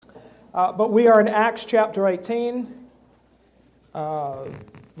But we are in Acts chapter 18,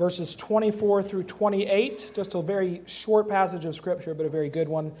 verses 24 through 28. Just a very short passage of Scripture, but a very good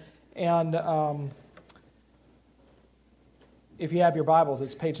one. And if you have your Bibles,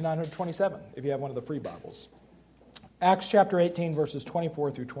 it's page 927, if you have one of the free Bibles. Acts chapter 18, verses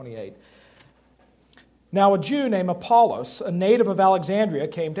 24 through 28. Now a Jew named Apollos, a native of Alexandria,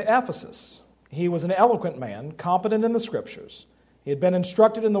 came to Ephesus. He was an eloquent man, competent in the Scriptures. He had been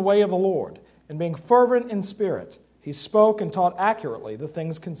instructed in the way of the Lord, and being fervent in spirit, he spoke and taught accurately the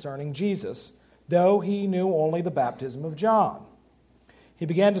things concerning Jesus, though he knew only the baptism of John. He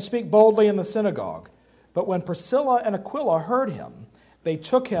began to speak boldly in the synagogue, but when Priscilla and Aquila heard him, they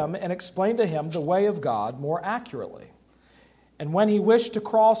took him and explained to him the way of God more accurately. And when he wished to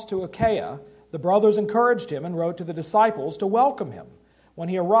cross to Achaia, the brothers encouraged him and wrote to the disciples to welcome him. When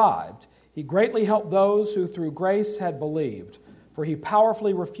he arrived, he greatly helped those who through grace had believed, for he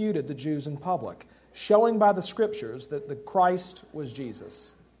powerfully refuted the Jews in public, showing by the Scriptures that the Christ was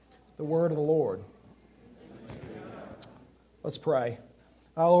Jesus. The word of the Lord. Let's pray.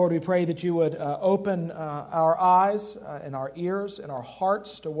 Lord, we pray that you would open our eyes and our ears and our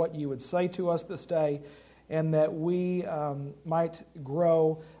hearts to what you would say to us this day, and that we might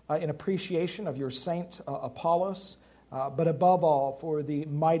grow in appreciation of your saint Apollos, but above all for the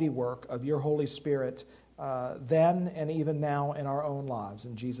mighty work of your Holy Spirit then and even now in our own lives.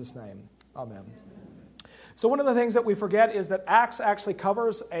 In Jesus' name, amen. So one of the things that we forget is that Acts actually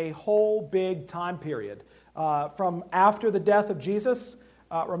covers a whole big time period. From after the death of Jesus,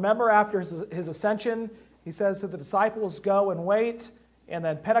 remember after his ascension, he says to the disciples, go and wait, and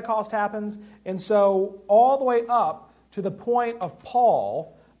then Pentecost happens. And so all the way up to the point of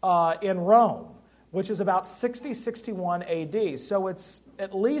Paul in Rome, which is about 60-61 AD. So it's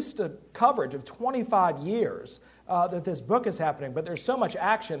at least a coverage of 25 years that this book is happening. But there's so much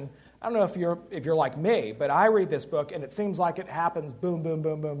action. I don't know if you're like me, but I read this book and it seems like it happens boom, boom,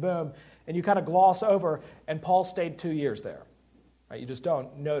 boom, boom, boom, and you kind of gloss over, and Paul stayed 2 years there. Right? You just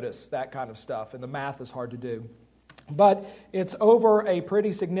don't notice that kind of stuff, and the math is hard to do. But it's over a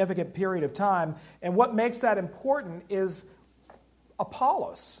pretty significant period of time, and what makes that important is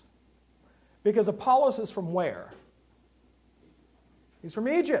Apollos. Because Apollos is from where? He's from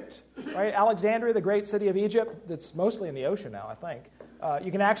Egypt, right? Alexandria, the great city of Egypt, that's mostly in the ocean now, I think.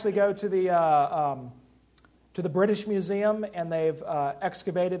 You can actually go to the British Museum, and they've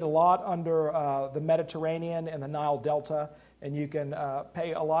excavated a lot under the Mediterranean and the Nile Delta, and you can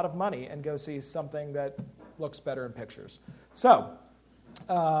pay a lot of money and go see something that looks better in pictures. So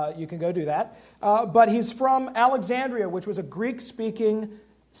you can go do that. But he's from Alexandria, which was a Greek-speaking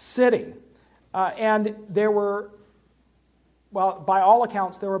city. And there were, well, by all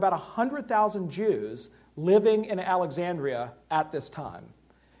accounts, there were about 100,000 Jews living in Alexandria at this time.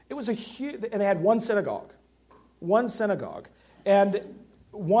 It was a huge, and they had one synagogue. And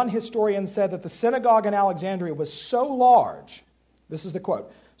one historian said that the synagogue in Alexandria was so large, this is the quote,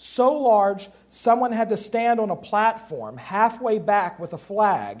 so large, someone had to stand on a platform halfway back with a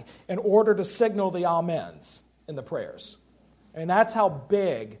flag in order to signal the amens in the prayers. And that's how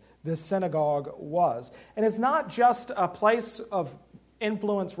big this synagogue was. And it's not just a place of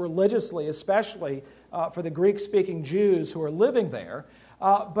influence religiously, especially for the Greek-speaking Jews who are living there,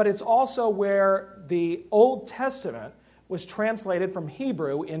 but it's also where the Old Testament was translated from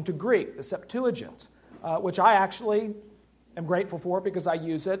Hebrew into Greek, the Septuagint, which I actually am grateful for because I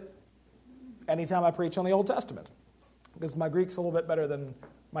use it anytime I preach on the Old Testament, because my Greek's a little bit better than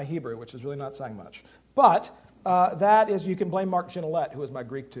my Hebrew, which is really not saying much. But that is, you can blame Mark Ginolette, who was my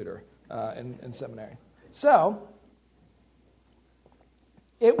Greek tutor in seminary. So,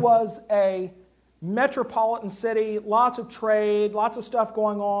 it was a metropolitan city, lots of trade, lots of stuff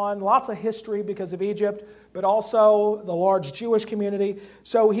going on, lots of history because of Egypt, but also the large Jewish community.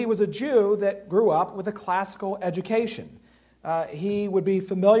 So he was a Jew that grew up with a classical education. He would be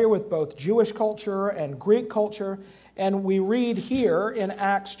familiar with both Jewish culture and Greek culture, and we read here in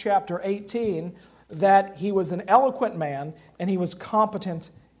Acts chapter 18 that he was an eloquent man and he was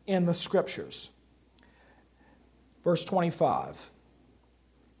competent in the Scriptures. Verse 25.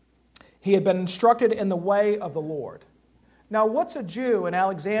 He had been instructed in the way of the Lord. Now, what's a Jew in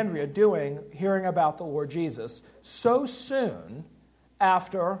Alexandria doing hearing about the Lord Jesus so soon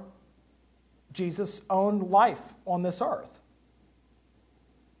after Jesus' own life on this earth?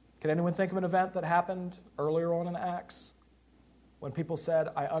 Can anyone think of an event that happened earlier on in Acts when people said,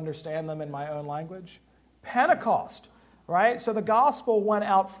 I understand them in my own language? Pentecost, right? So the gospel went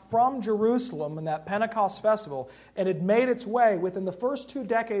out from Jerusalem in that Pentecost festival, and it made its way within the first 2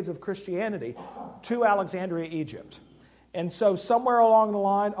 decades of Christianity to Alexandria, Egypt. And so somewhere along the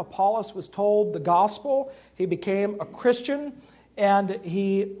line, Apollos was told the gospel. He became a Christian, and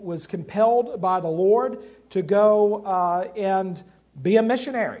he was compelled by the Lord to go and be a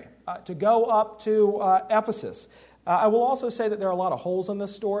missionary, to go up to Ephesus. I will also say that there are a lot of holes in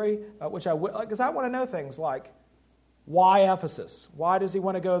this story, because I want to know things like, why Ephesus? Why does he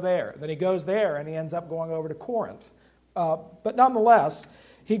want to go there? Then he goes there, and he ends up going over to Corinth. But nonetheless,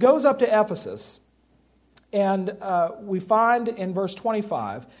 he goes up to Ephesus, and we find in verse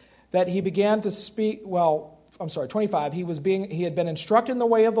 25 that he began to speak, 25, he had been instructed in the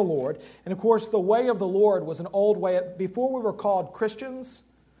way of the Lord. And of course, the way of the Lord was an old way. Before we were called Christians,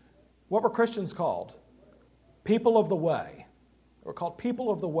 what were Christians called? People of the way. They were called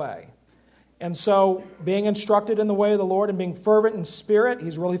people of the way. And so, being instructed in the way of the Lord and being fervent in spirit,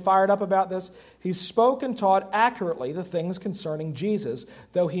 he's really fired up about this. He spoke and taught accurately the things concerning Jesus,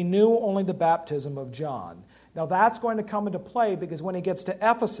 though he knew only the baptism of John. Now, that's going to come into play because when he gets to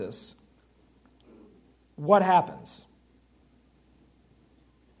Ephesus, what happens?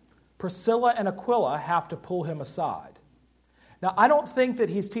 Priscilla and Aquila have to pull him aside. Now, I don't think that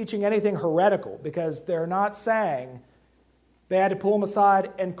he's teaching anything heretical because they're not saying they had to pull him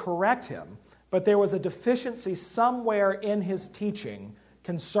aside and correct him. But there was a deficiency somewhere in his teaching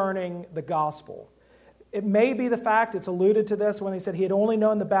concerning the gospel. It may be the fact, it's alluded to this when he said he had only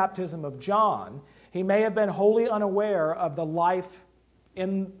known the baptism of John. He may have been wholly unaware of the life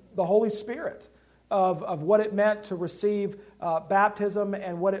in the Holy Spirit, of what it meant to receive baptism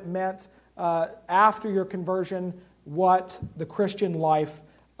and what it meant after your conversion, what the Christian life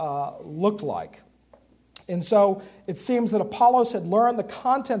looked like. And so it seems that Apollos had learned the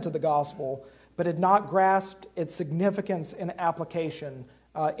content of the gospel, but had not grasped its significance and application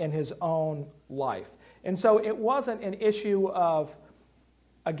in his own life. And so it wasn't an issue of,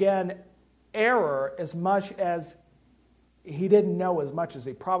 again, error as much as he didn't know as much as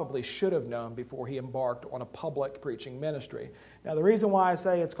he probably should have known before he embarked on a public preaching ministry. Now, the reason why I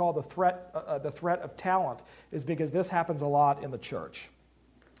say it's called the threat of talent is because this happens a lot in the church.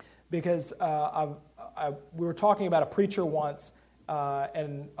 Because we were talking about a preacher once,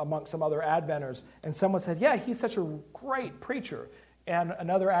 and among some other Adventers, and someone said, yeah, he's such a great preacher. And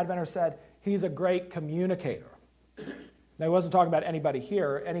another Adventer said, he's a great communicator. Now, he wasn't talking about anybody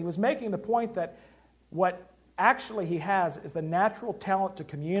here, and he was making the point that what actually he has is the natural talent to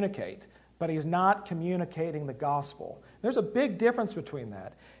communicate, but he's not communicating the gospel. There's a big difference between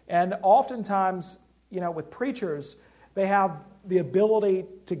that. And oftentimes, with preachers, they have the ability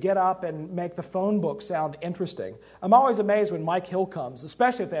to get up and make the phone book sound interesting. I'm always amazed when Mike Hill comes,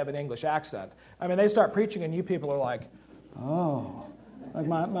 especially if they have an English accent. I mean, they start preaching and you people are like, oh, like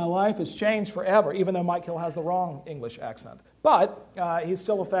my life has changed forever, even though Mike Hill has the wrong English accent. But he's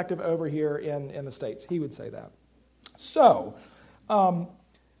still effective over here in the States. He would say that. So,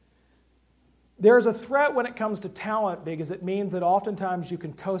 there's a threat when it comes to talent because it means that oftentimes you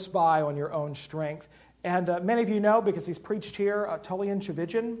can coast by on your own strength. And many of you know, because he's preached here, Tullian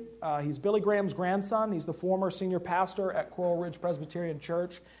Tchividjian. He's Billy Graham's grandson. He's the former senior pastor at Coral Ridge Presbyterian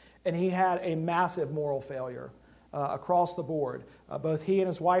Church. And he had a massive moral failure across the board. Both he and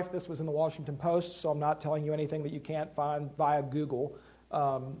his wife, this was in the Washington Post, so I'm not telling you anything that you can't find via Google.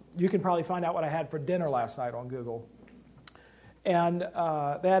 You can probably find out what I had for dinner last night on Google. And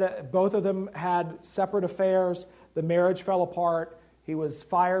both of them had separate affairs. The marriage fell apart. He was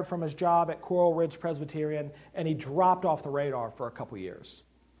fired from his job at Coral Ridge Presbyterian, and he dropped off the radar for a couple years.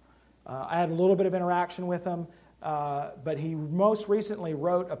 I had a little bit of interaction with him, but he most recently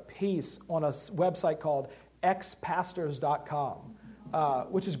wrote a piece on a website called xpastors.com,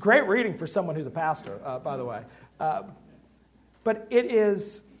 which is great reading for someone who's a pastor, by the way. But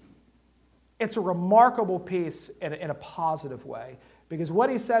it's a remarkable piece in a positive way, because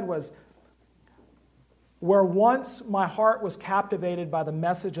what he said was, where once my heart was captivated by the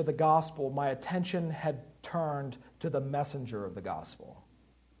message of the gospel, my attention had turned to the messenger of the gospel.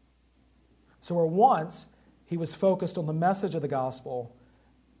 So where once he was focused on the message of the gospel,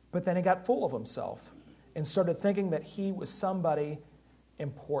 but then he got full of himself and started thinking that he was somebody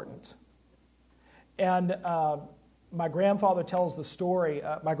important. And my grandfather tells the story.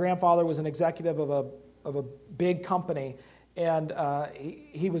 My grandfather was an executive of a big company, and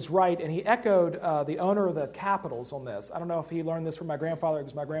he was right, and he echoed the owner of the Capitals on this. I don't know if he learned this from my grandfather,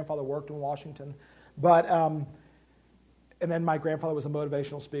 because my grandfather worked in Washington. But and then my grandfather was a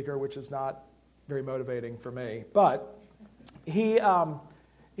motivational speaker, which is not very motivating for me. But he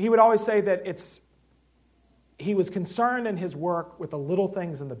would always say that he was concerned in his work with the little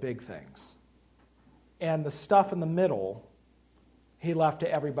things and the big things. And the stuff in the middle, he left to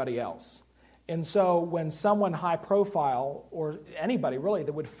everybody else. And so when someone high profile, or anybody really,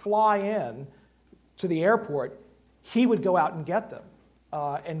 that would fly in to the airport, he would go out and get them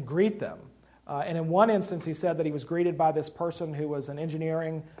and greet them. And in one instance, he said that he was greeted by this person who was an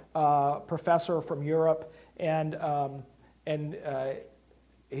engineering professor from Europe, and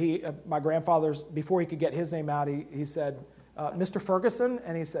my grandfather's, before he could get his name out, he said, Mr. Ferguson,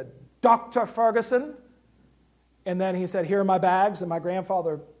 and he said, Dr. Ferguson. And then he said, here are my bags, and my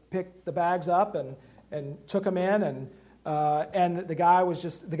grandfather picked the bags up and took them in, and the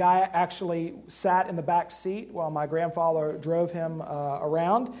guy actually sat in the back seat while my grandfather drove him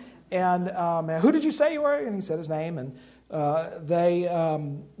around. And who did you say you were? And he said his name, and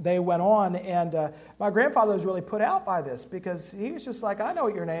they went on. And my grandfather was really put out by this, because he was just like, I know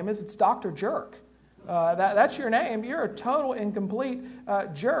what your name is. It's Dr. Jerk. That's your name. You're a total incomplete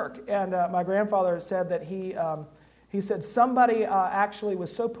jerk. And my grandfather said that he said somebody actually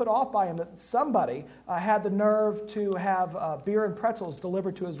was so put off by him that somebody had the nerve to have beer and pretzels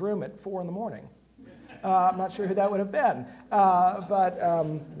delivered to his room at 4 a.m. I'm not sure who that would have been, but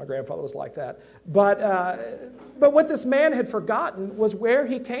my grandfather was like that. But what this man had forgotten was where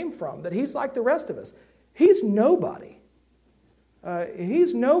he came from, that he's like the rest of us. He's nobody.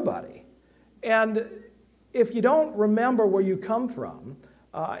 He's nobody. And if you don't remember where you come from,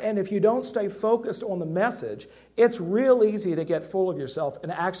 and if you don't stay focused on the message, it's real easy to get full of yourself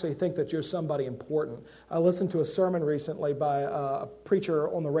and actually think that you're somebody important. I listened to a sermon recently by a preacher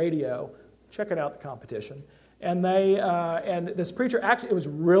on the radio, checking out the competition, and this preacher, actually, it was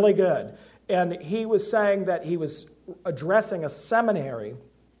really good. And he was saying that he was addressing a seminary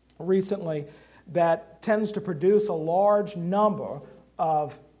recently that tends to produce a large number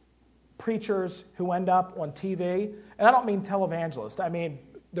of preachers who end up on TV. And I don't mean televangelists. I mean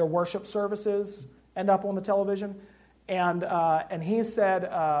their worship services end up on the television. And he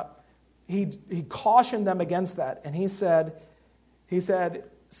said, he cautioned them against that. And he said,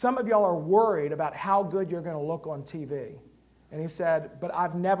 some of y'all are worried about how good you're going to look on TV. And he said, but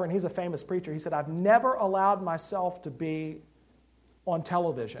I've never, and he's a famous preacher, he said, I've never allowed myself to be on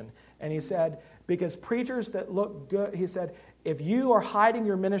television. And he said, because preachers that look good, he said, if you are hiding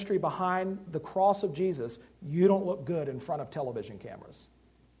your ministry behind the cross of Jesus, you don't look good in front of television cameras.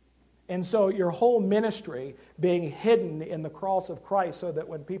 And so your whole ministry being hidden in the cross of Christ, so that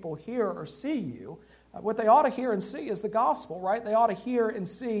when people hear or see you, what they ought to hear and see is the gospel, right? They ought to hear and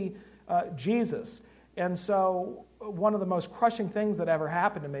see Jesus. And so one of the most crushing things that ever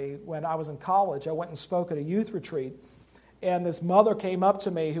happened to me when I was in college, I went and spoke at a youth retreat. And this mother came up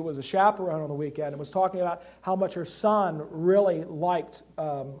to me who was a chaperone on the weekend and was talking about how much her son really liked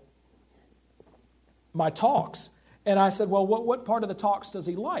my talks. And I said, well, what part of the talks does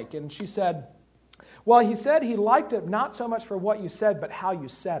he like? And she said, well, he said he liked it not so much for what you said, but how you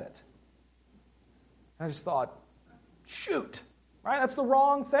said it. And I just thought, shoot, right? That's the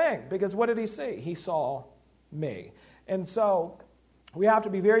wrong thing, because what did he see? He saw me. And so we have to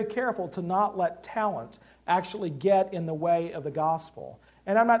be very careful to not let talent actually get in the way of the gospel.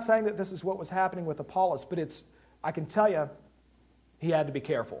 And I'm not saying that this is what was happening with Apollos, but I can tell you, he had to be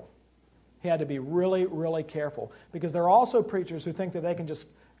careful. He had to be really, really careful, because there are also preachers who think that they can just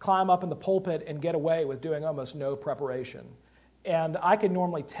climb up in the pulpit and get away with doing almost no preparation. And I can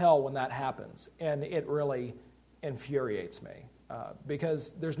normally tell when that happens, and it really infuriates me,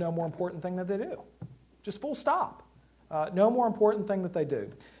 because there's no more important thing that they do. Just full stop. No more important thing that they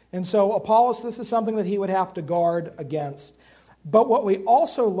do. And so Apollos, this is something that he would have to guard against. But what we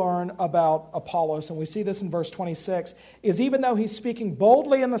also learn about Apollos, and we see this in verse 26, is even though he's speaking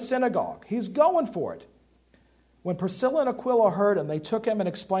boldly in the synagogue, he's going for it. When Priscilla and Aquila heard him, they took him and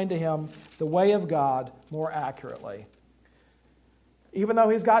explained to him the way of God more accurately. Even though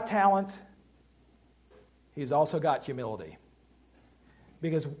he's got talent, he's also got humility.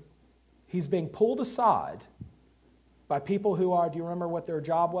 Because he's being pulled aside by people who are, do you remember what their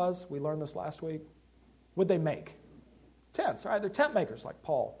job was? We learned this last week. What'd they make? Tents, right? They're tent makers like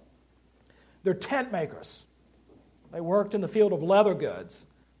Paul. They're tent makers. They worked in the field of leather goods.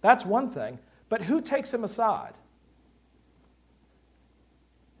 That's one thing. But who takes him aside?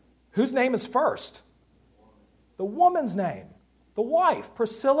 Whose name is first? The woman's name. The wife,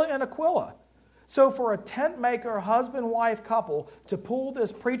 Priscilla and Aquila. So for a tent maker, husband-wife couple to pull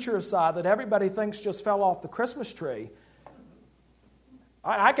this preacher aside that everybody thinks just fell off the Christmas tree,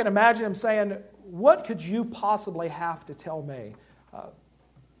 I can imagine him saying, what could you possibly have to tell me?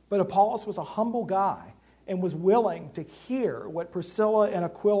 But Apollos was a humble guy and was willing to hear what Priscilla and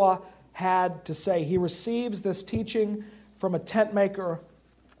Aquila had to say. He receives this teaching from a tent maker,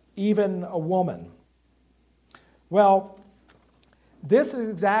 even a woman. Well, This is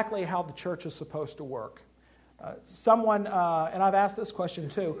exactly how the church is supposed to work. And I've asked this question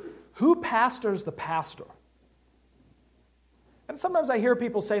too, who pastors the pastor? And sometimes I hear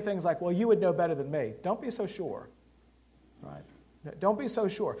people say things like, well, you would know better than me. Don't be so sure. Right? Don't be so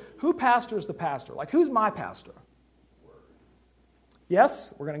sure. Who pastors the pastor? Like, who's my pastor?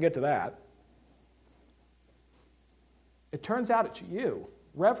 Yes, we're going to get to that. It turns out it's you,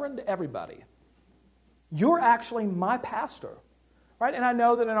 Reverend everybody. You're actually my pastor. Right? And I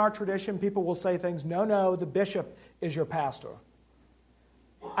know that in our tradition, people will say things, no, the bishop is your pastor.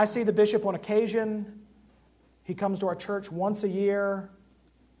 I see the bishop on occasion. He comes to our church once a year.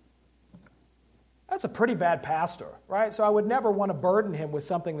 That's a pretty bad pastor, right? So I would never want to burden him with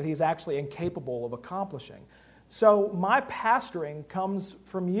something that he's actually incapable of accomplishing. So my pastoring comes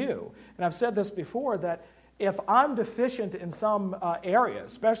from you. And I've said this before, that if I'm deficient in some area,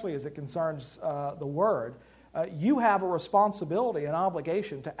 especially as it concerns the Word, you have a responsibility and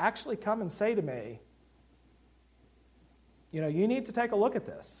obligation to actually come and say to me, you need to take a look at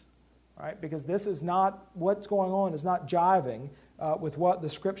this, right? Because this is not, what's going on is not jiving with what the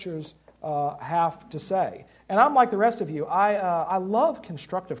Scriptures have to say. And I'm like the rest of you. I love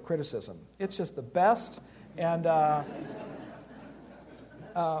constructive criticism. It's just the best. And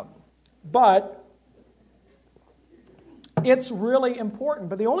but it's really important.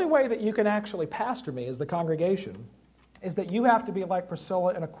 But the only way that you can actually pastor me as the congregation is that you have to be like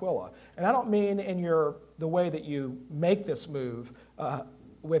Priscilla and Aquila. And I don't mean in the way that you make this move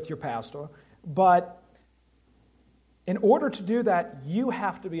with your pastor, but in order to do that, you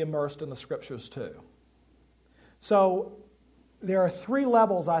have to be immersed in the Scriptures too. So there are 3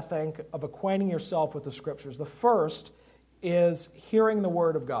 levels, I think, of acquainting yourself with the Scriptures. The first is hearing the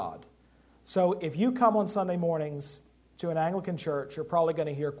Word of God. So if you come on Sunday mornings to an Anglican church, you're probably going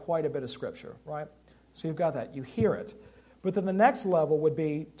to hear quite a bit of Scripture, right? So you've got that. You hear it. But then the next level would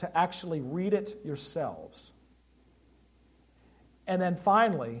be to actually read it yourselves. And then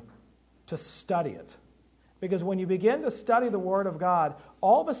finally, to study it. Because when you begin to study the Word of God,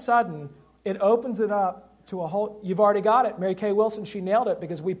 all of a sudden, it opens it up to a whole... You've already got it. Mary Kay Wilson, she nailed it,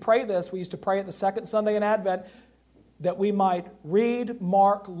 because we pray this. We used to pray it the second Sunday in Advent, that we might read,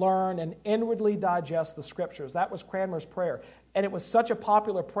 mark, learn, and inwardly digest the Scriptures. That was Cranmer's prayer. And it was such a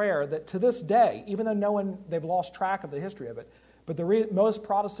popular prayer that to this day, even though they've lost track of the history of it, but most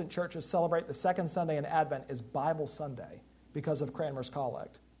Protestant churches celebrate the second Sunday in Advent as Bible Sunday because of Cranmer's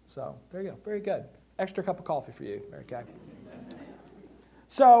Collect. So there you go. Very good. Extra cup of coffee for you, Mary Kay.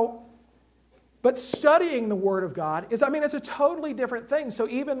 So, but studying the Word of God it's a totally different thing. So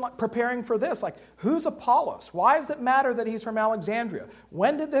even like preparing for this, like, who's Apollos? Why does it matter that he's from Alexandria?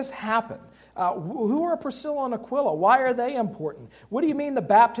 When did this happen? Who are Priscilla and Aquila? Why are they important? What do you mean the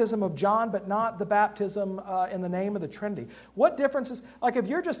baptism of John, but not the baptism in the name of the Trinity? What differences? Like, if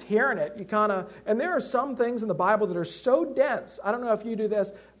you're just hearing it, you kind of, and there are some things in the Bible that are so dense. I don't know if you do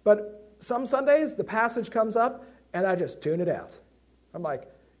this, but some Sundays the passage comes up and I just tune it out. I'm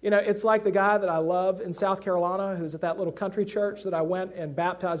like, it's like the guy that I love in South Carolina who's at that little country church that I went and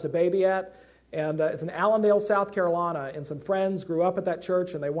baptized a baby at. And it's in Allendale, South Carolina, and some friends grew up at that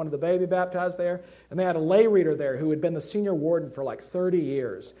church, and they wanted the baby baptized there. And they had a lay reader there who had been the senior warden for like 30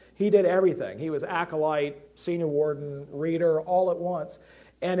 years. He did everything. He was acolyte, senior warden, reader, all at once.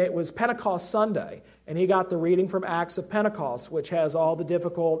 And it was Pentecost Sunday, and he got the reading from Acts of Pentecost, which has all the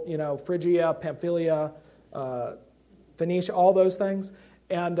difficult, Phrygia, Pamphylia, Phoenicia, all those things.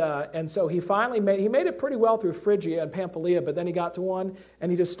 And so he finally made it pretty well through Phrygia and Pamphylia, but then he got to one, and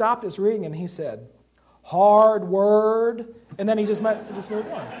he just stopped his reading, and he said, "Hard word," and then he just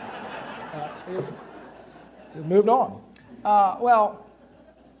moved on. He just moved on.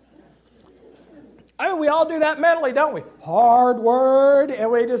 We all do that mentally, don't we? Hard word,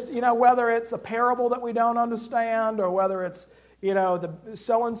 and we just, whether it's a parable that we don't understand, or whether it's, the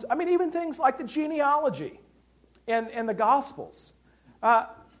so-and-so, even things like the genealogy in the Gospels.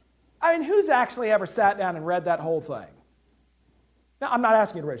 Who's actually ever sat down and read that whole thing? Now, I'm not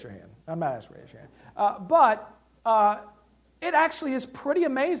asking you to raise your hand. But it actually is pretty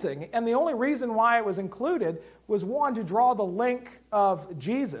amazing. And the only reason why it was included was, one, to draw the link of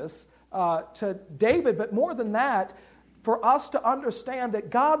Jesus to David. But more than that, for us to understand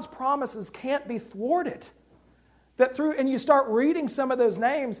that God's promises can't be thwarted. And you start reading some of those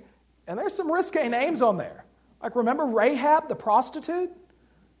names, and there's some risque names on there. Like, remember Rahab, the prostitute?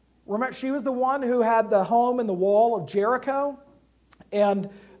 Remember, she was the one who had the home in the wall of Jericho, and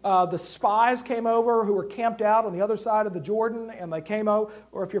the spies came over who were camped out on the other side of the Jordan, and they came over,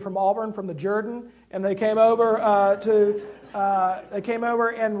 or if you're from Auburn, from the Jordan, and they came over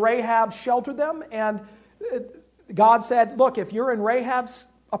and Rahab sheltered them, and God said, look, if you're in Rahab's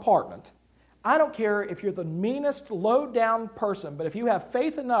apartment, I don't care if you're the meanest, low-down person, but if you have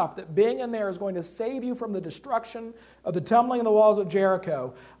faith enough that being in there is going to save you from the destruction of the tumbling of the walls of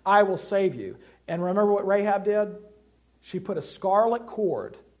Jericho, I will save you. And remember what Rahab did? She put a scarlet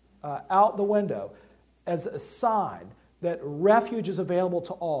cord out the window as a sign that refuge is available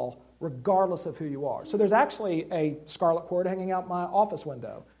to all, regardless of who you are. So there's actually a scarlet cord hanging out my office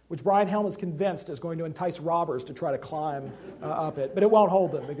window, which Brian Helm is convinced is going to entice robbers to try to climb up it. But it won't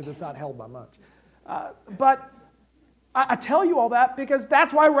hold them because it's not held by much. But I tell you all that because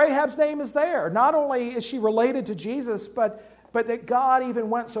that's why Rahab's name is there. Not only is she related to Jesus, but that God even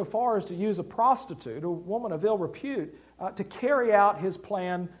went so far as to use a prostitute, a woman of ill repute, to carry out his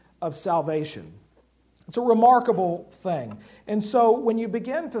plan of salvation. It's a remarkable thing. And so when you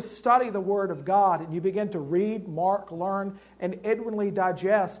begin to study the Word of God and you begin to read, mark, learn, and inwardly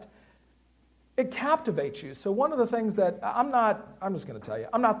digest, it captivates you. So one of the things that I'm just going to tell you,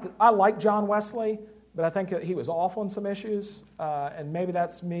 I like John Wesley, but I think that he was awful in some issues, and maybe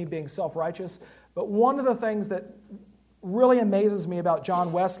that's me being self-righteous. But one of the things that really amazes me about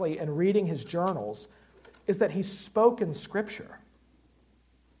John Wesley and reading his journals is that he spoke in Scripture.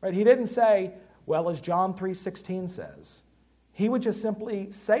 Right? He didn't say, well, as John 3:16 says. He would just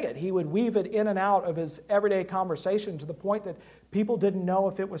simply say it. He would weave it in and out of his everyday conversation to the point that people didn't know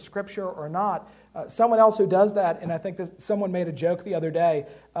if it was Scripture or not. Someone else who does that, and I think that someone made a joke the other day,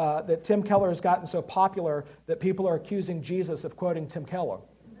 that Tim Keller has gotten so popular that people are accusing Jesus of quoting Tim Keller.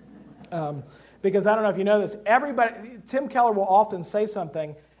 Because I don't know if you know this, Tim Keller will often say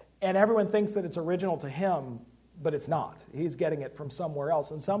something, and everyone thinks that it's original to him, but it's not. He's getting it from somewhere else,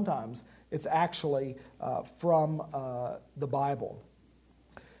 and sometimes it's actually from the Bible.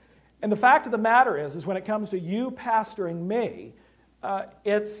 And the fact of the matter is when it comes to you pastoring me,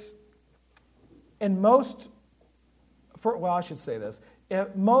 it's in most, I should say this,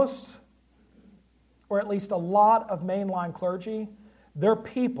 most, or at least a lot of mainline clergy, their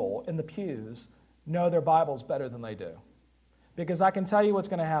people in the pews know their Bibles better than they do. Because I can tell you what's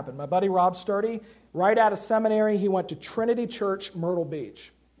going to happen. My buddy Rob Sturdy, right out of seminary, he went to Trinity Church, Myrtle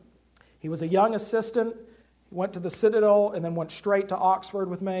Beach. He was a young assistant. He went to the Citadel and then went straight to Oxford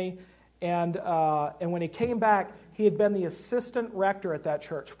with me. And when he came back, he had been the assistant rector at that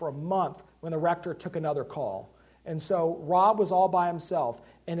church for a month when the rector took another call. And so Rob was all by himself.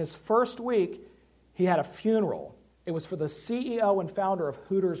 And his first week, he had a funeral. It was for the CEO and founder of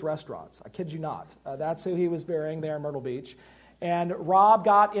Hooters Restaurants. I kid you not. That's who he was burying there in Myrtle Beach. And Rob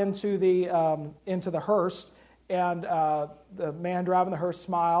got into the hearse, and the man driving the hearse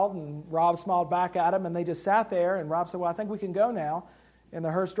smiled, and Rob smiled back at him, and they just sat there, and Rob said, well, I think we can go now. And the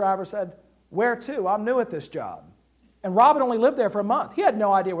hearse driver said, where to? I'm new at this job. And Rob had only lived there for a month. He had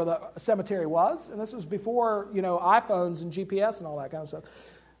no idea where the cemetery was, and this was before, iPhones and GPS and all that kind of stuff.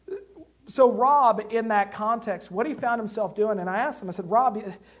 So Rob, in that context, what he found himself doing, and I asked him, I said, Rob,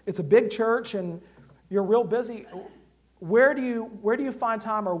 it's a big church, and you're real busy. Where do you find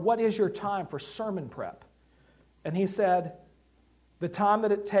time, or what is your time for sermon prep? And he said, the time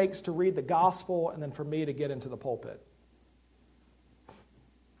that it takes to read the gospel and then for me to get into the pulpit.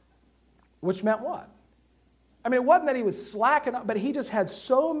 Which meant what? I mean, it wasn't that he was slacking up, but he just had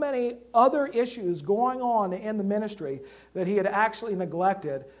so many other issues going on in the ministry that he had actually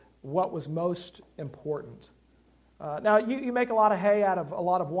neglected what was most important. Now, you make a lot of hay out of a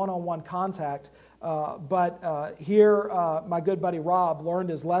lot of one-on-one contact, but here my good buddy Rob learned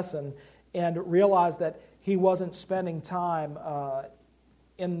his lesson and realized that he wasn't spending time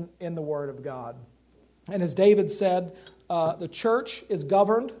in the Word of God. And as David said, the church is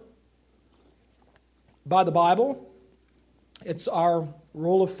governed by the Bible. It's our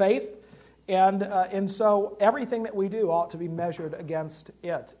rule of faith. And so everything that we do ought to be measured against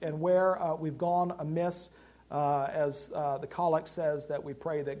it. And where we've gone amiss, as the collect says, that we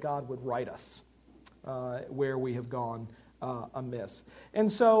pray that God would right us where we have gone amiss.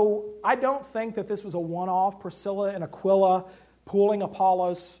 And so I don't think that this was a one-off, Priscilla and Aquila pulling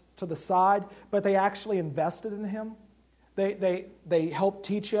Apollos to the side, but they actually invested in him. They helped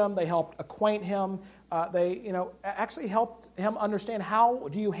teach him. They helped acquaint him. They actually helped him understand how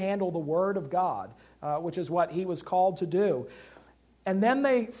do you handle the Word of God, which is what he was called to do. And then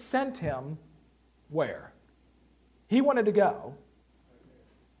they sent him where? He wanted to go.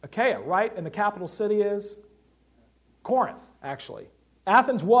 Achaia, right? And the capital city is Corinth, actually.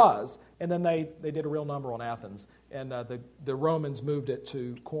 Athens was, and then they did a real number on Athens, and the Romans moved it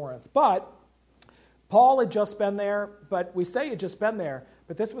to Corinth. But Paul had just been there, but we say he had just been there,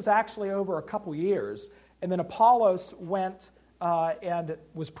 but this was actually over a couple years. And then Apollos went and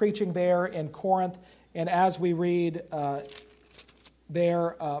was preaching there in Corinth, And as we read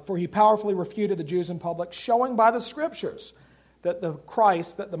there, for he powerfully refuted the Jews in public, showing by the Scriptures that the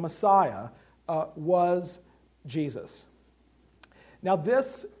Christ, that the Messiah, was Jesus. Now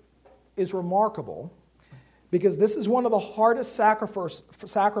this is remarkable because this is one of the hardest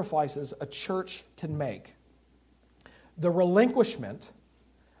sacrifices a church can make. The relinquishment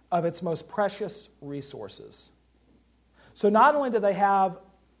of its most precious resources. So not only do they have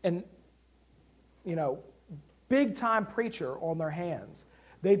an, big-time preacher on their hands,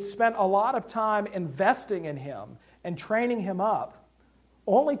 they'd spent a lot of time investing in him and training him up,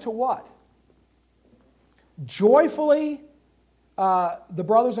 only to what? Joyfully, the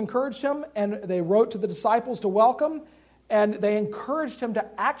brothers encouraged him, and they wrote to the disciples to welcome, and they encouraged him to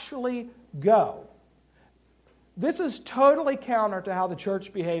actually go. This is totally counter to how the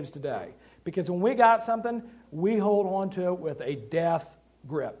church behaves today, because when we got something, we hold on to it with a death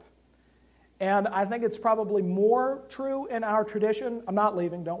grip. And I think it's probably more true in our tradition. I'm not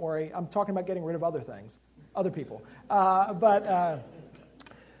leaving, don't worry. I'm talking about getting rid of other things, other people. But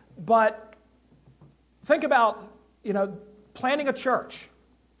think about, planting a church.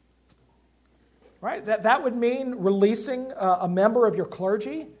 Right? That would mean releasing a member of your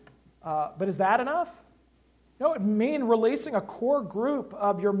clergy. But is that enough? No, it would mean releasing a core group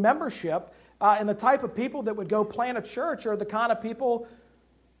of your membership, and the type of people that would go plant a church are the kind of people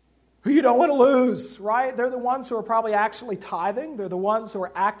who you don't want to lose, right? They're the ones who are probably actually tithing. They're the ones who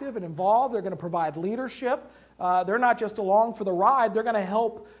are active and involved. They're going to provide leadership. They're not just along for the ride. They're going to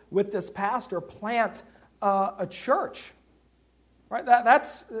help with this pastor plant a church, right?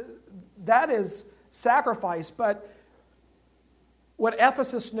 That is sacrifice. But what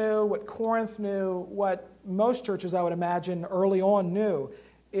Ephesus knew, what Corinth knew, what most churches, I would imagine, early on knew,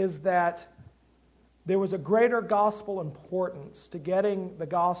 is that there was a greater gospel importance to getting the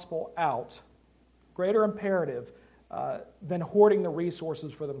gospel out, greater imperative than hoarding the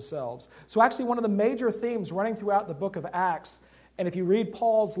resources for themselves. So actually one of the major themes running throughout the book of Acts, and if you read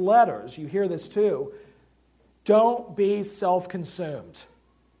Paul's letters, you hear this too, don't be self-consumed.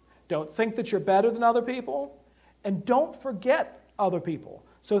 Don't think that you're better than other people, and don't forget other people.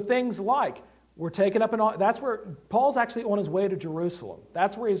 So things like, we're taken up in all, that's where, Paul's actually on his way to Jerusalem.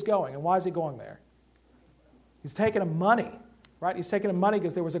 That's where he's going. And why is he going there? He's taking him money, right? He's taking him money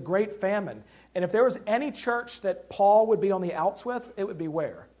because there was a great famine. And if there was any church that Paul would be on the outs with, it would be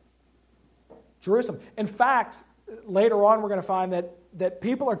where? Jerusalem. In fact, later on we're going to find that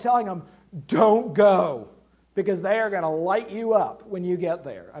people are telling him, don't go, because they are going to light you up when you get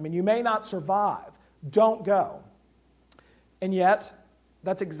there. I mean, you may not survive. Don't go. And yet,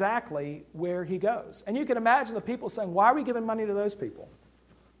 that's exactly where he goes. And you can imagine the people saying, why are we giving money to those people?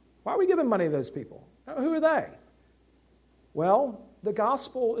 Why are we giving money to those people? Who are they? Well, the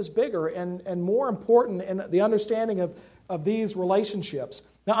gospel is bigger and more important in the understanding of these relationships.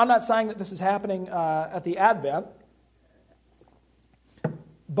 Now, I'm not saying that this is happening at the Advent,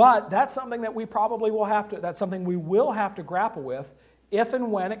 but that's something that we probably will have to, that's something we will have to grapple with if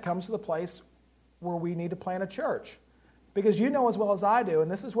and when it comes to the place where we need to plant a church. Because you know as well as I do, and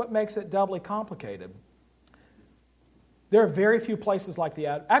this is what makes it doubly complicated, there are very few places like the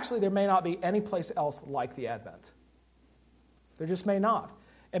Advent. Actually, there may not be any place else like the Advent. There just may not.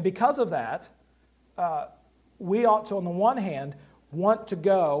 And because of that, we ought to, on the one hand, want to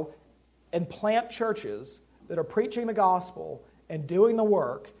go and plant churches that are preaching the gospel and doing the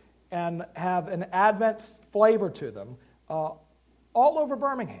work and have an Advent flavor to them all over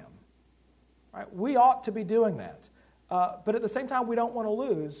Birmingham. Right? We ought to be doing that. But at the same time, we don't want to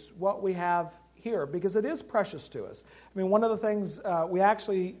lose what we have here because it is precious to us. I mean, one of the things we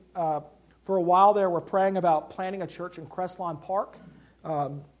actually, for a while there, were praying about planting a church in Crestline Park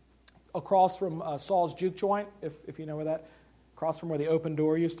across from Saul's Juke Joint, if you know where that, across from where the Open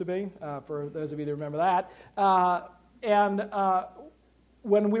Door used to be, for those of you that remember that. And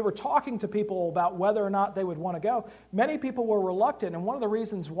when we were talking to people about whether or not they would want to go, many people were reluctant. And one of the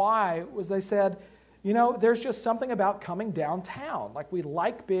reasons why was they said, you know, there's just something about coming downtown. Like, we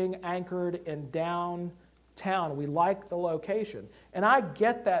like being anchored in downtown. We like the location. And I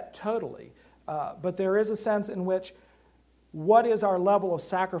get that totally. But there is a sense in which what is our level of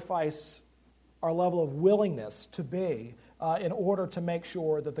sacrifice, our level of willingness to be in order to make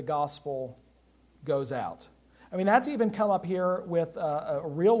sure that the gospel goes out. I mean, that's even come up here with a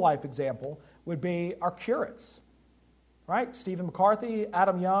real-life example would be our curates, right? Stephen McCarthy,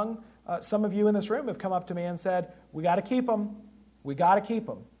 Adam Young. Some of you in this room have come up to me and said, we got to keep them. We got to keep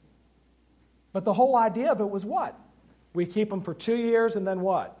them. But the whole idea of it was what? We keep them for 2 years and then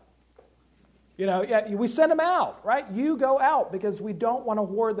what? Yeah, we send them out, right? You go out because we don't want to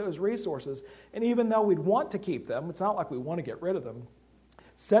hoard those resources. And even though we'd want to keep them, it's not like we want to get rid of them.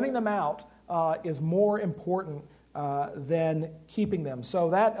 Sending them out is more important than keeping them. So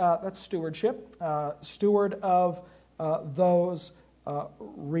that's stewardship, steward of those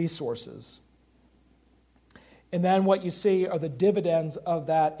resources. And then what you see are the dividends of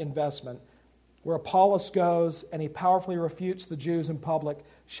that investment, where Apollos goes and he powerfully refutes the Jews in public,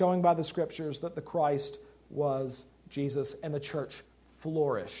 showing by the Scriptures that the Christ was Jesus, and the church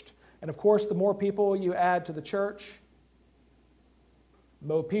flourished. And of course, the more people you add to the church,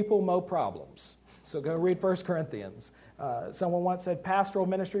 mo people, mo problems. So go read 1 Corinthians. Someone once said pastoral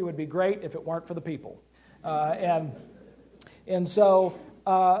ministry would be great if it weren't for the people. But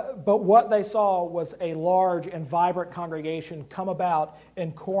what they saw was a large and vibrant congregation come about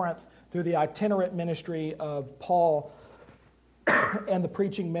in Corinth through the itinerant ministry of Paul and the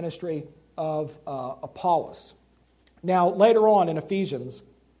preaching ministry of Apollos. Now, later on in Ephesians,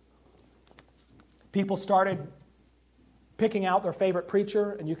 people started picking out their favorite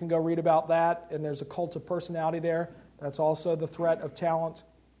preacher, and you can go read about that, and there's a cult of personality there. That's also the threat of talent.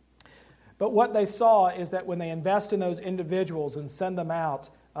 But what they saw is that when they invest in those individuals and send them out,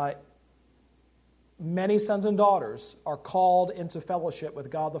 many sons and daughters are called into fellowship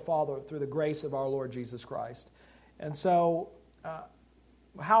with God the Father through the grace of our Lord Jesus Christ. And so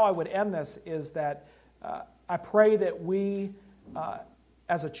how I would end this is that I pray that we,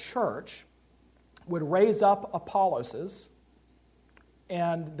 as a church, would raise up Apolloses,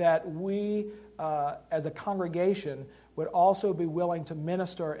 and that we, as a congregation, would also be willing to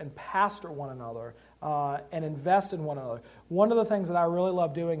minister and pastor one another and invest in one another. One of the things that I really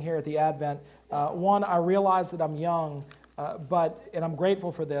love doing here at the Advent, one, I realize that I'm young, and I'm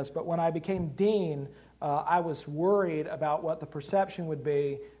grateful for this, but when I became dean, I was worried about what the perception would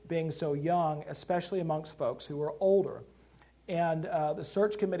be being so young, especially amongst folks who were older. And the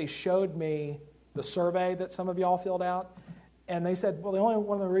search committee showed me the survey that some of y'all filled out, and they said, well,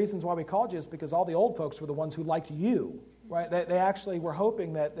 one of the reasons why we called you is because all the old folks were the ones who liked you, right? They actually were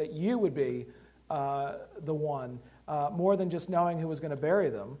hoping that you would be the one, more than just knowing who was going to bury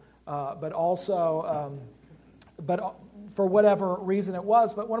them, but also, for whatever reason it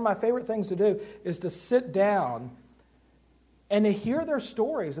was. But one of my favorite things to do is to sit down and to hear their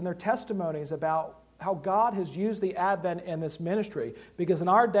stories and their testimonies about how God has used the Advent in this ministry, because in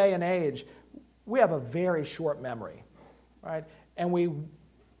our day and age, we have a very short memory, right? And we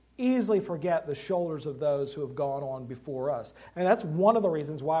easily forget the shoulders of those who have gone on before us. And that's one of the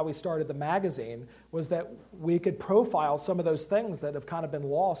reasons why we started the magazine, was that we could profile some of those things that have kind of been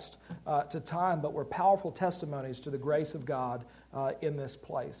lost to time, but were powerful testimonies to the grace of God in this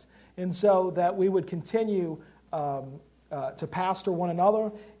place. And so that we would continue to pastor one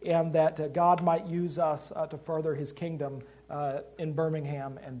another, and that God might use us to further His kingdom in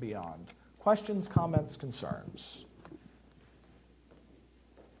Birmingham and beyond. Questions, comments, concerns?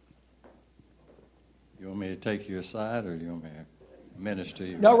 You want me to take you aside, or do you want me to minister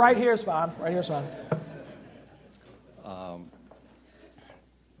you? No, right here is fine. Right here is fine.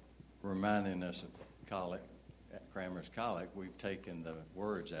 Reminding us of Collect, at Cramer's Collect, we've taken the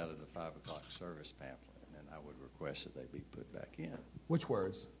words out of the 5 o'clock service pamphlet, and I would request that they be put back in. Which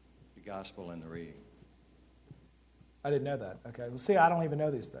words? The gospel and the reading. I didn't know that. Okay. Well, see, I don't even know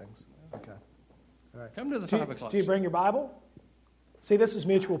these things. Okay. All right. Come to the 5 o'clock. Do you bring your Bible? See, this is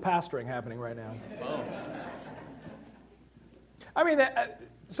mutual pastoring happening right now. Oh. I mean,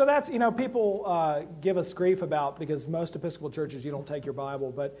 so that's, people give us grief about, because most Episcopal churches, you don't take your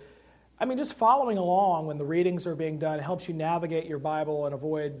Bible. But, I mean, just following along when the readings are being done helps you navigate your Bible and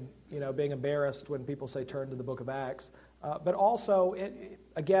avoid, being embarrassed when people say turn to the book of Acts. But also,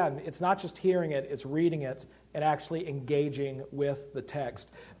 again, it's not just hearing it, it's reading it and actually engaging with the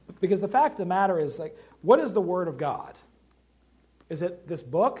text. Because the fact of the matter is, like, what is the Word of God? Is it this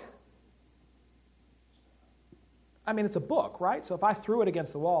book? I mean, it's a book, right? So if I threw it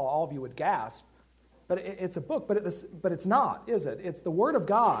against the wall, all of you would gasp. But it's a book, but it's not, is it? It's the Word of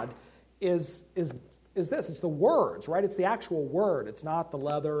God is this. It's the words, right? It's the actual word. It's not the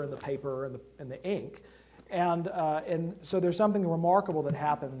leather and the paper and the ink. And so there's something remarkable that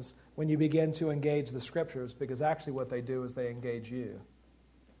happens when you begin to engage the Scriptures, because actually what they do is they engage you.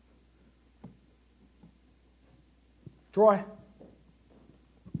 Troy?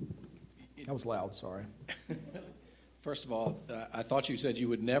 That was loud, sorry. First of all, I thought you said you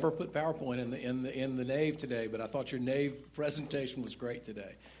would never put PowerPoint in the nave today, but I thought your nave presentation was great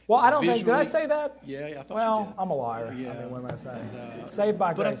today. Well, I don't think, did I say that? Yeah, I thought you did. Well, I'm a liar. Yeah. I mean, what am I saying? Saved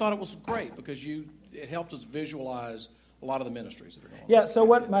by grace. But I thought it was great because it helped us visualize a lot of the ministries that are going on. Yeah, so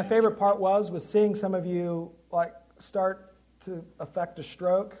what my favorite part was seeing some of you like start to affect a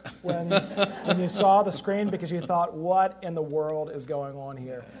stroke when you saw the screen because you thought, what in the world is going on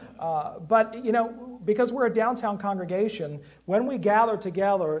here? But, you know, because we're a downtown congregation, when we gather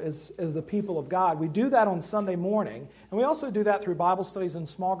together as the people of God, we do that on Sunday morning, and we also do that through Bible studies and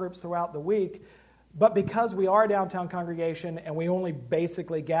small groups throughout the week. But because we are a downtown congregation and we only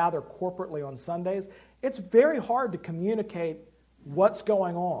basically gather corporately on Sundays, it's very hard to communicate what's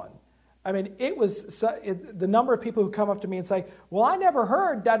going on. I mean, the number of people who come up to me and say, well, I never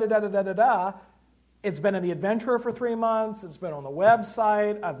heard da-da-da-da-da-da-da. It's been in the Adventurer for 3 months. It's been on the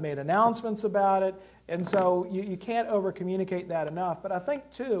website. I've made announcements about it. And so you can't over-communicate that enough. But I think,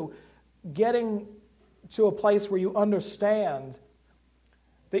 too, getting to a place where you understand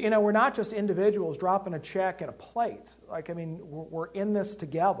that, you know, we're not just individuals dropping a check and a plate. Like, I mean, we're in this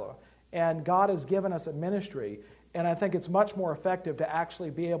together. And God has given us a ministry. And I think it's much more effective to actually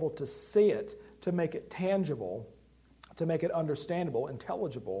be able to see it, to make it tangible, to make it understandable,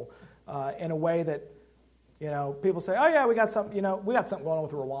 intelligible, in a way that, you know, people say, oh yeah, we got something going on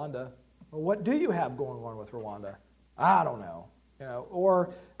with Rwanda. Well, what do you have going on with Rwanda? I don't know. You know,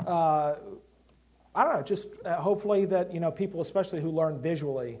 or I don't know, just hopefully that, you know, people especially who learn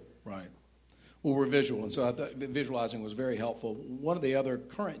visually. Right. Well, we're visual, and so I thought visualizing was very helpful. One of the other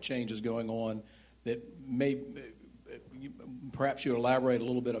current changes going on that perhaps you elaborate a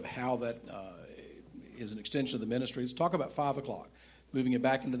little bit of how that is an extension of the ministry. Let's talk about 5 o'clock, moving it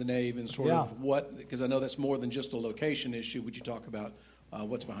back into the nave and sort of what, because I know that's more than just a location issue. Would you talk about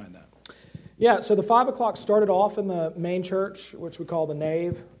what's behind that? Yeah, so the 5 o'clock started off in the main church, which we call the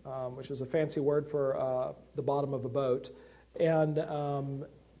nave, which is a fancy word for the bottom of a boat. And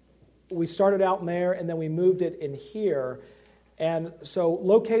we started out in there, and then we moved it in here. And so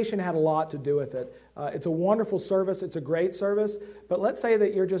location had a lot to do with it. It's a wonderful service. It's a great service. But let's say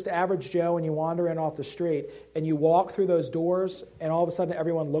that you're just average Joe and you wander in off the street and you walk through those doors and all of a sudden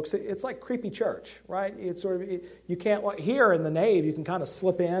everyone looks at you. It's like creepy church, right? It's sort of, you can't, here in the nave, you can kind of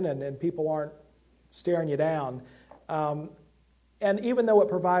slip in and people aren't staring you down. And even though it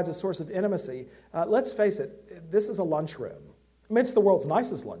provides a source of intimacy, let's face it, this is a lunchroom. I mean, it's the world's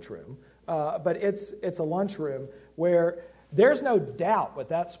nicest lunchroom, but it's a lunchroom where there's no doubt what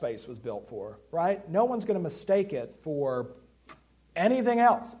that space was built for, right? No one's going to mistake it for anything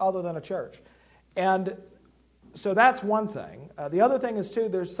else other than a church. And so that's one thing. The other thing is, too,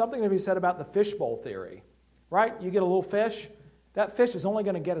 there's something to be said about the fishbowl theory, right? You get a little fish, that fish is only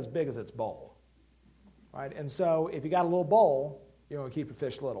going to get as big as its bowl, right? And so if you got a little bowl, you're going to keep your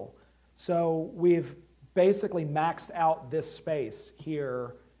fish little. So we've basically maxed out this space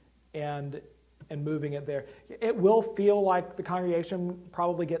here and moving it there. It will feel like the congregation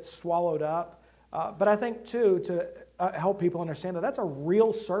probably gets swallowed up, but I think, too, to help people understand that that's a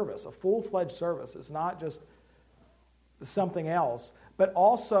real service, a full-fledged service. It's not just something else, but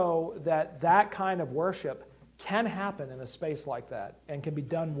also that kind of worship can happen in a space like that and can be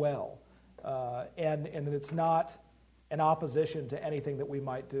done well, and that it's not in opposition to anything that we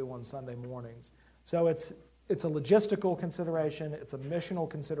might do on Sunday mornings. So it's a logistical consideration, it's a missional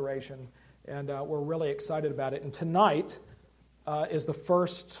consideration, and we're really excited about it. And tonight is the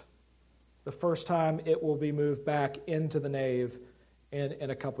first time it will be moved back into the nave in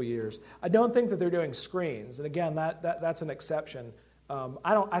a couple years. I don't think that they're doing screens, and again, that's an exception.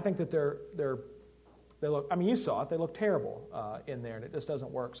 I think that they look. I mean, you saw it; they look terrible in there, and it just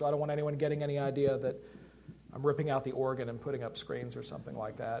doesn't work. So I don't want anyone getting any idea that I'm ripping out the organ and putting up screens or something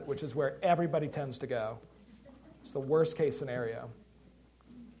like that, which is where everybody tends to go. It's the worst case scenario.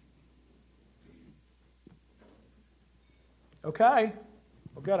 Okay.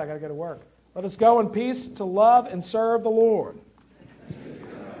 Well, good. I got to go to work. Let us go in peace to love and serve the Lord.